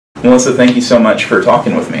Melissa, thank you so much for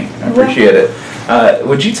talking with me. I appreciate it.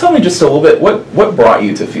 Would you tell me just a little bit, what brought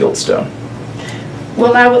you to Fieldstone?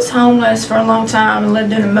 Well, I was homeless for a long time and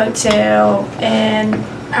lived in a motel, and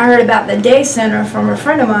I heard about the day center from a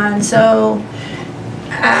friend of mine, so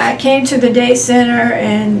I came to the day center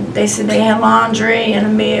and they said they had laundry and a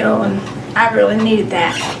meal, and I really needed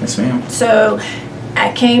that. Yes, ma'am. So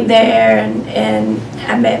I came there and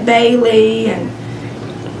I met Bailey and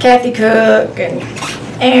Kathy Cook and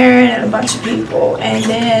Aaron and a bunch of people, and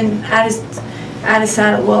then I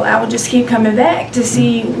decided, well, I would just keep coming back to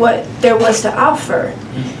see what there was to offer.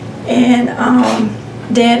 And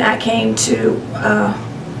then I came to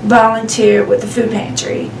volunteer with the food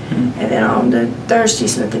pantry. And then on the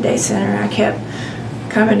Thursdays with the day center, I kept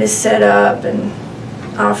coming to set up and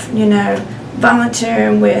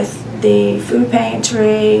volunteering with the food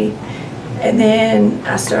pantry. And then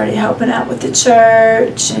I started helping out with the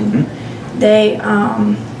church, and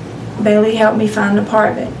Bailey helped me find an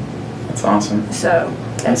apartment. That's awesome. So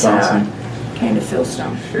that's awesome. how I came to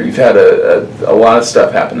Fieldstone. Sure, you've had a lot of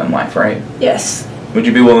stuff happen in life, right? Yes. Would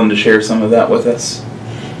you be willing to share some of that with us?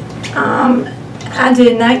 I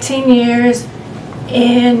did 19 years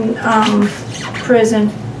in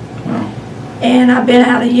prison. Wow. And I've been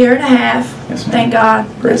out a year and a half. Yes, ma'am. Thank God.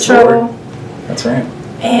 Praise No the trouble. Lord. That's right.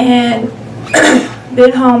 And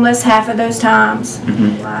been homeless half of those times.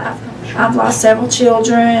 I've lost several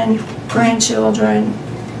children, grandchildren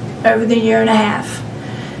over the year and a half.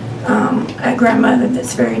 A grandmother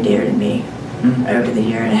that's very dear to me over the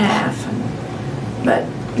year and a half. But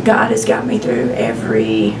God has got me through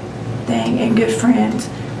everything, and good friends,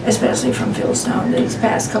 especially from Fieldstone these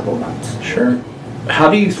past couple of months. Sure.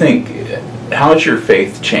 How has your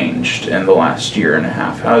faith changed in the last year and a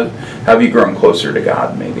half? How have you grown closer to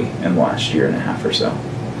God maybe in the last year and a half or so?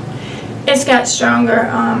 It's got stronger.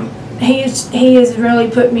 He has really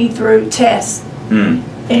put me through tests. And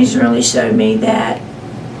he's really showed me that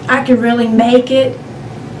I can really make it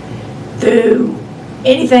through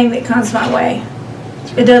anything that comes my way.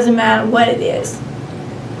 It doesn't matter what it is.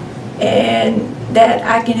 And that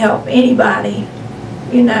I can help anybody,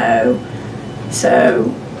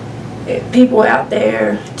 So people out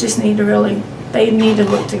there just need to need to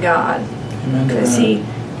look to God. Because he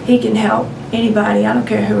can help anybody, I don't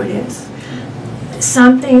care who it is.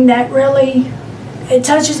 Something that really, it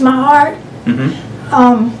touches my heart.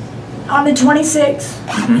 On the 26th,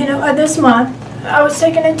 of this month, I was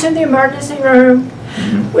taken into the emergency room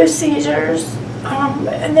with seizures,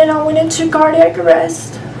 and then I went into cardiac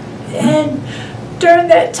arrest. And during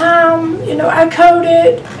that time, I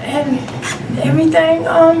coded and everything,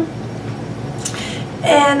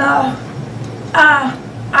 and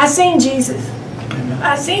I seen Jesus.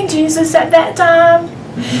 I seen Jesus at that time,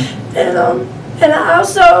 and I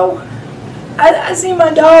also I seen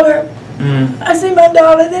my daughter. I see my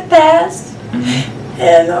daughter that passed,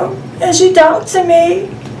 and she talked to me,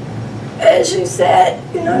 and she said,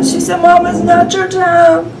 Mom, it's not your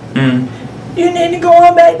time. You need to go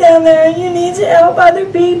on back down there, and you need to help other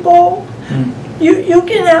people. You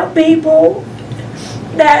can help people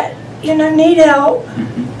that need help,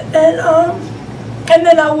 and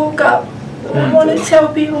then I woke up. I want to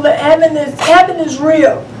tell people that heaven is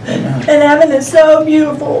real, and heaven is so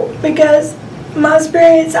beautiful because. My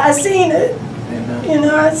experience, I seen it.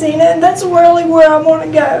 I seen it, and that's really where I want to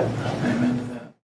go.